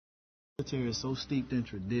Military is so steeped in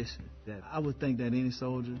tradition that I would think that any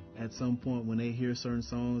soldier at some point when they hear certain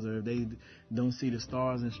songs or if they don't see the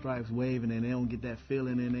stars and stripes waving and they don't get that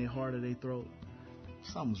feeling in their heart or their throat,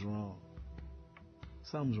 something's wrong.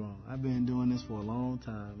 Something's wrong. I've been doing this for a long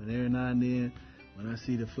time, and every now and then when I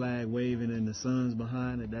see the flag waving and the sun's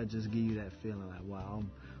behind it, that just gives you that feeling like, wow,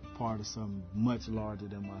 I'm part of something much larger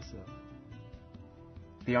than myself.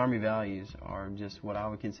 The Army values are just what I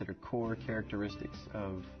would consider core characteristics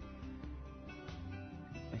of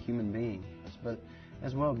a human being. But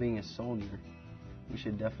as well, being a soldier, we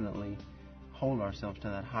should definitely hold ourselves to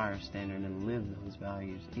that higher standard and live those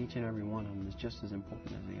values. Each and every one of them is just as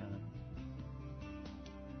important as the other.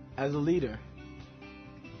 As a leader,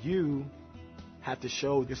 you have to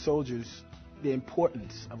show your soldiers the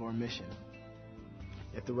importance of our mission.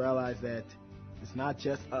 You have to realize that it's not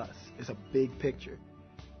just us, it's a big picture.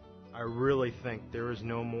 I really think there is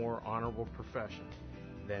no more honorable profession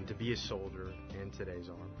than to be a soldier in today's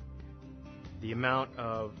Army. The amount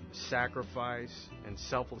of sacrifice and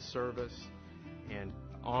selfless service and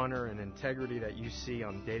honor and integrity that you see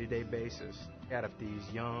on a day-to-day basis out of these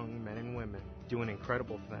young men and women doing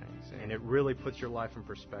incredible things. And it really puts your life in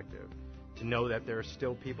perspective to know that there are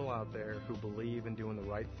still people out there who believe in doing the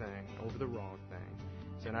right thing over the wrong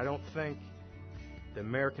thing. And I don't think the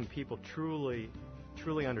American people truly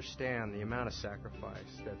understand the amount of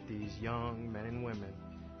sacrifice that these young men and women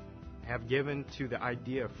have given to the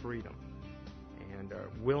idea of freedom and are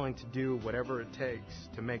willing to do whatever it takes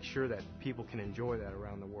to make sure that people can enjoy that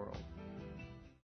around the world.